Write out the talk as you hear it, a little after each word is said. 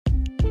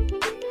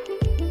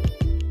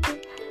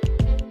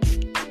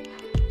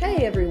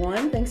Hey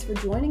everyone, thanks for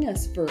joining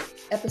us for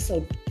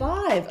episode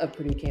 5 of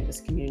Purdue Campus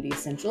Community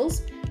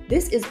Essentials.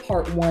 This is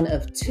part 1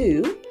 of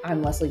 2.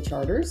 I'm Leslie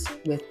Charters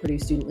with Purdue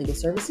Student Legal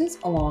Services,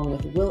 along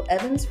with Will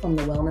Evans from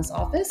the Wellness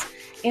Office.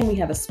 And we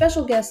have a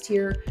special guest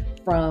here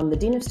from the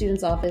Dean of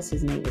Students Office.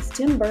 His name is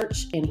Tim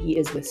Birch, and he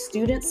is with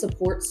Student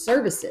Support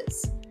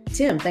Services.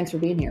 Tim, thanks for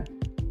being here.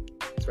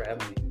 Thanks for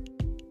having me.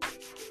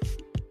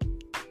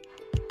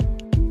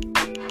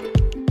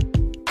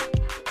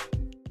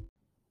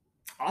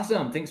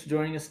 Awesome. Thanks for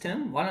joining us,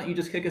 Tim. Why don't you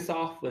just kick us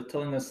off with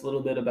telling us a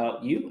little bit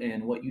about you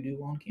and what you do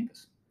on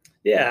campus?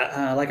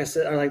 Yeah, like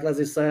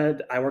Leslie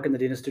said, I work in the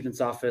Dean of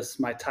Students Office.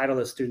 My title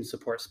is Student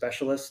Support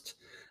Specialist.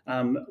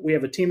 We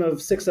have a team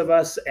of 6 of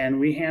us, and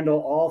we handle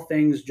all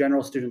things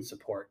general student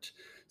support.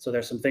 So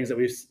there's some things that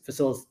we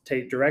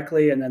facilitate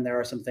directly, and then there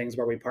are some things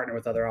where we partner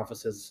with other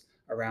offices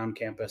around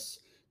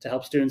campus to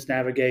help students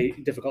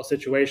navigate difficult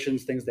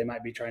situations, things they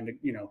might be trying to,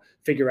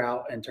 figure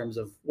out in terms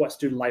of what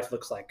student life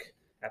looks like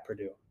at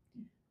Purdue.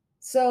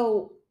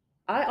 So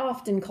I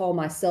often call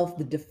myself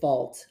the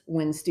default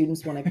when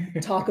students want to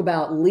talk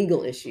about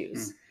legal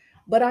issues,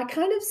 but I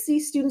kind of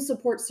see student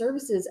support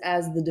services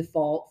as the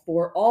default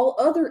for all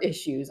other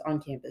issues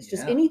on campus.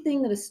 Just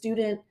anything that a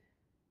student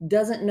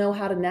doesn't know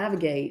how to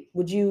navigate.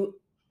 Would you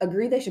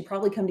agree they should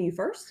probably come to you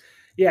first?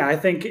 Yeah, I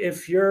think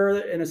if you're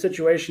in a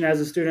situation as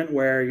a student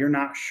where you're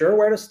not sure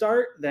where to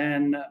start,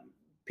 then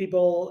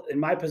people in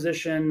my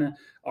position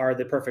are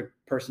the perfect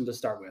person to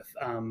start with.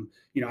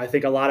 I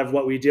think a lot of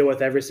what we deal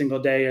with every single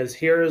day is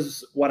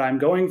here's what I'm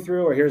going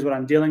through, or here's what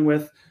I'm dealing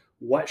with.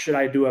 What should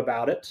I do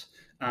about it?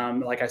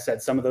 Like I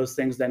said, some of those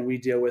things then we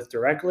deal with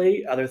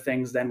directly. Other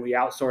things then we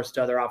outsource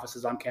to other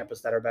offices on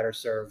campus that are better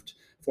served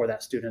for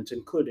that student,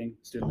 including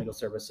Student Legal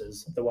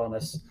Services, the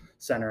Wellness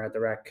Center at the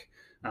Rec,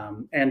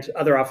 and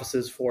other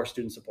offices for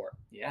student support.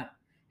 Yeah.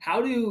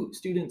 How do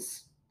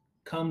students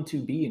come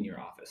to be in your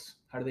office?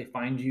 How do they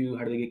find you?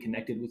 How do they get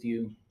connected with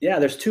you? Yeah,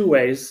 there's 2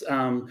 ways.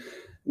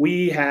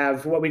 We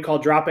have what we call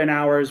drop-in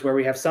hours, where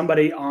we have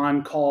somebody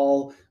on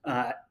call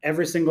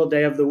every single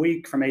day of the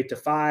week from 8 to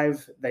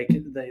 5. They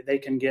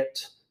can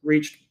get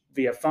reached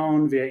via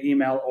phone, via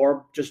email,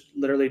 or just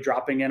literally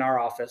dropping in our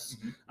office.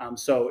 Mm-hmm.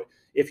 So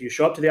if you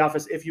show up to the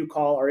office, if you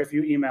call or if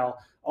you email,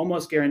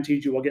 almost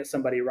guaranteed you will get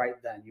somebody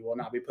right then. You will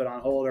not be put on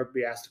hold or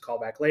be asked to call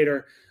back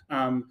later.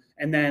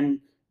 And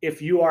then if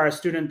you are a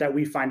student that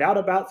we find out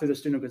about through the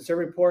student concern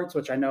reports,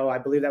 which I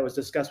believe that was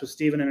discussed with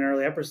Stephen in an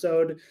early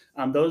episode,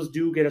 those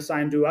do get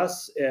assigned to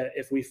us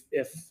if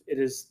it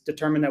is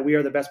determined that we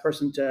are the best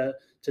person to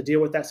deal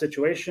with that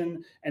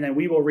situation, and then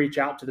we will reach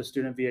out to the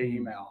student via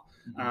email,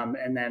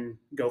 and then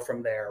go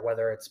from there,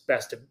 whether it's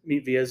best to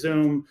meet via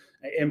Zoom,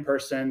 in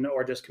person,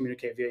 or just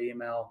communicate via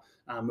email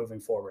moving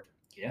forward.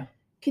 Yeah.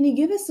 Can you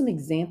give us some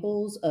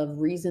examples of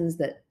reasons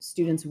that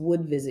students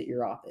would visit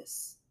your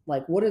office?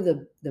 Like, what are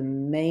the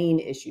main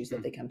issues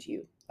that they come to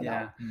you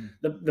about? Yeah,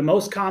 the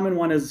most common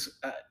one is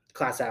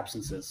class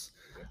absences.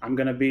 I'm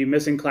going to be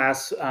missing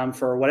class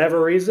for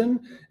whatever reason,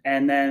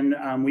 and then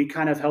we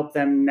kind of help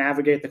them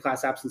navigate the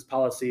class absence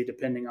policy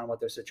depending on what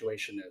their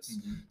situation is.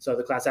 Mm-hmm. So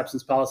the class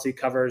absence policy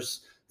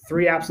covers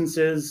 3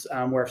 absences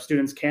where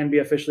students can be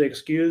officially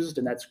excused,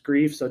 and that's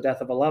grief, so death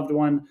of a loved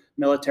one,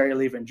 military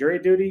leave, and jury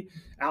duty.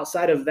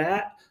 Outside of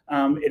that,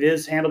 it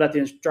is handled at the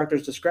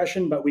instructor's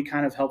discretion, but we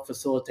kind of help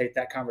facilitate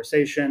that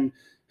conversation,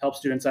 help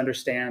students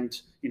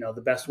understand,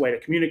 the best way to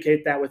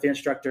communicate that with the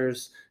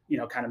instructors,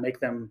 kind of make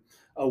them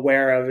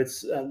aware of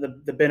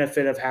the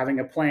benefit of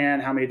having a plan,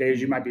 how many days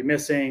you might be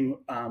missing,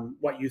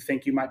 what you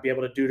think you might be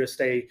able to do to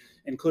stay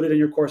included in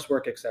your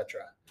coursework,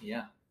 etc.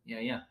 Yeah.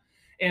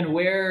 And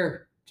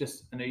where,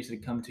 I know you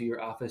said come to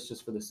your office,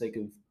 just for the sake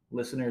of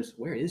listeners,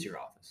 where is your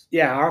office?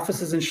 Yeah, our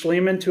office is in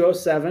Schliemann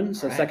 207,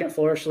 so second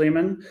floor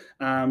Schliemann.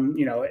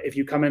 If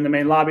you come in the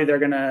main lobby,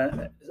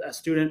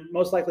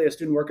 most likely a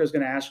student worker is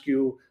going to ask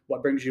you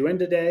what brings you in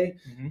today.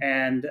 Mm-hmm.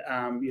 And,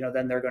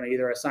 then they're going to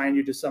either assign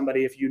you to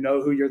somebody if you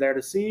know who you're there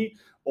to see,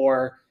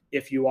 or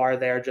if you are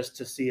there just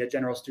to see a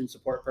general student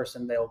support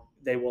person,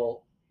 they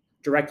will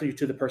direct you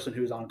to the person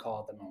who's on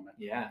call at the moment.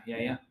 Yeah.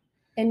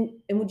 And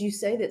would you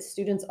say that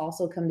students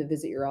also come to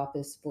visit your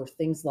office for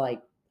things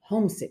like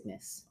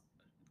homesickness?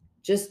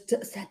 Just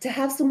to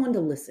have someone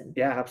to listen.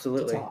 Yeah,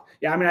 absolutely.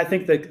 Yeah, I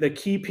think the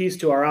key piece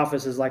to our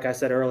office is, like I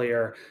said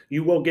earlier,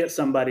 you will get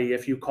somebody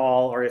if you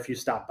call or if you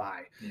stop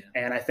by. Yeah.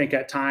 And I think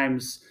at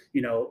times,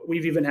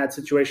 we've even had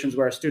situations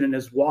where a student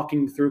is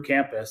walking through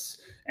campus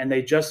and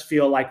they just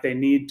feel like they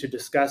need to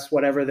discuss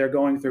whatever they're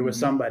going through with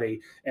somebody.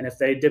 And if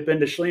they dip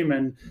into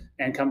Schliemann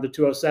and come to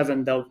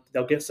 207,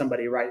 they'll get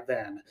somebody right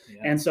then.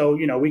 Yeah. And so,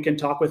 we can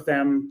talk with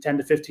them 10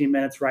 to 15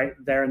 minutes right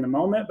there in the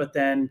moment, but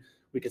then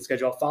we can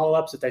schedule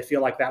follow-ups if they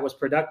feel like that was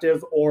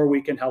productive, or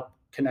we can help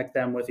connect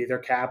them with either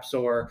CAPS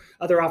or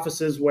other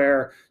offices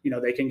where,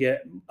 they can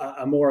get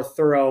a more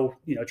thorough,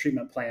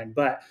 treatment plan.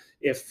 But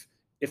if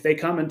they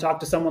come and talk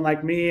to someone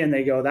like me and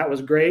they go, that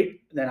was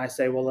great, then I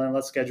say, well, then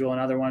let's schedule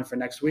another one for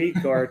next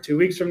week or 2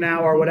 weeks from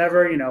now or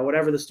whatever,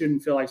 whatever the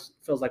student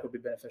feels like would be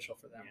beneficial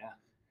for them. Yeah.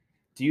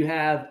 Do you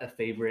have a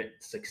favorite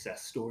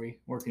success story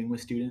working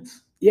with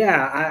students?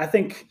 Yeah, I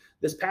think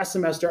this past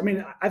semester, I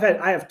mean,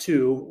 I have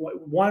two.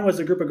 One was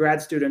a group of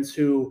grad students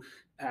who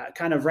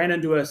kind of ran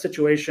into a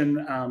situation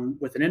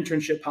with an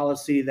internship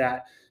policy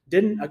that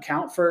didn't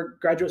account for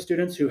graduate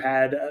students who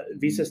had a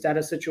visa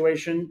status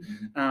situation.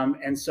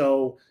 And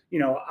so,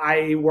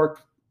 I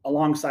worked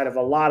alongside of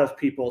a lot of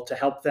people to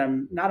help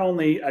them not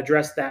only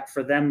address that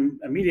for them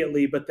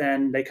immediately, but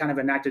then they kind of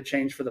enacted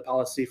change for the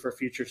policy for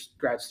future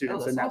grad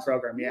students in that awesome.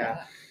 Program.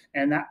 Yeah.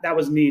 And that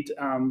was neat.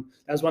 That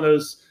was one of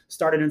those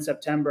started in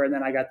September, and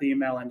then I got the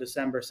email in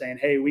December saying,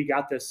 "Hey, we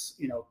got this,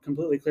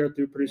 completely cleared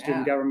through Purdue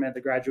Student Government, the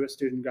graduate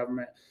student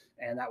government,"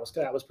 and that was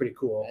pretty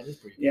cool. That is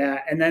pretty cool.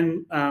 Yeah, and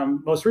then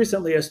most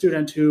recently, a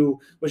student who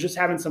was just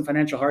having some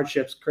financial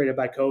hardships created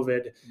by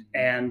COVID,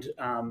 and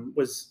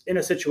was in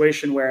a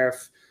situation where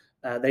if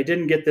they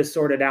didn't get this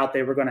sorted out,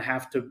 they were going to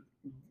have to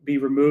be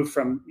removed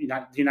from the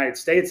United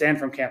States and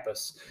from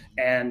campus.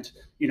 And,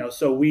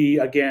 so we,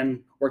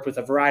 again, worked with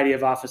a variety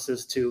of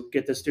offices to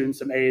get the students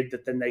some aid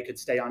that then they could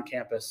stay on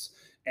campus.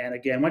 And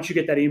again, once you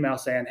get that email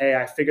saying, "Hey,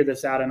 I figured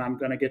this out and I'm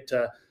going to get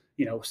to,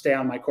 stay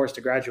on my course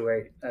to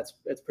graduate,"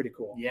 it's pretty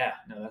cool. Yeah,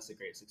 no, that's a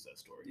great success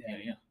story.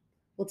 Yeah.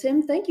 Well,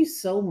 Tim, thank you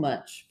so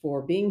much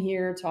for being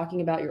here, talking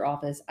about your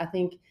office. I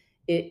think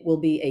it will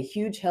be a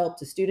huge help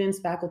to students,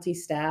 faculty,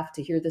 staff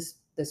to hear this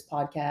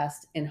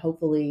podcast, and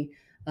hopefully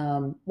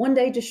one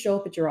day just show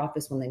up at your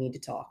office when they need to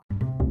talk.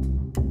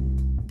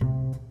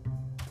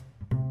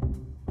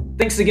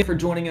 Thanks again for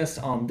joining us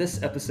on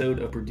this episode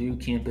of Purdue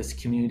Campus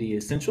Community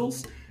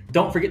Essentials.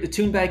 Don't forget to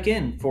tune back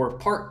in for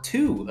part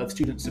 2 of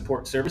Student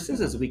Support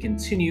Services as we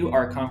continue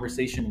our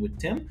conversation with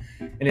Tim.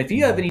 And if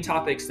you have any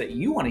topics that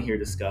you want to hear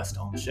discussed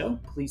on the show,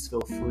 please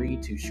feel free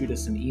to shoot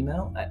us an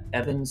email at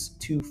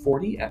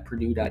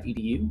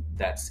evans240@purdue.edu.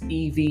 That's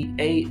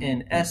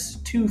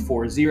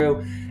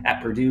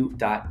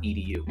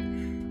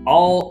EVANS240@purdue.edu.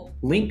 All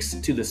links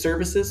to the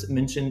services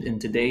mentioned in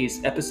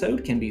today's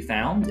episode can be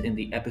found in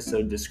the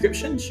episode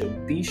description, so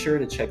be sure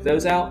to check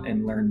those out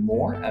and learn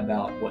more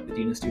about what the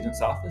Dean of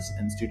Students Office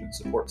and Student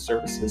Support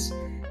Services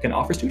can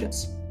offer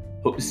students.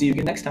 Hope to see you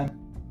again next time.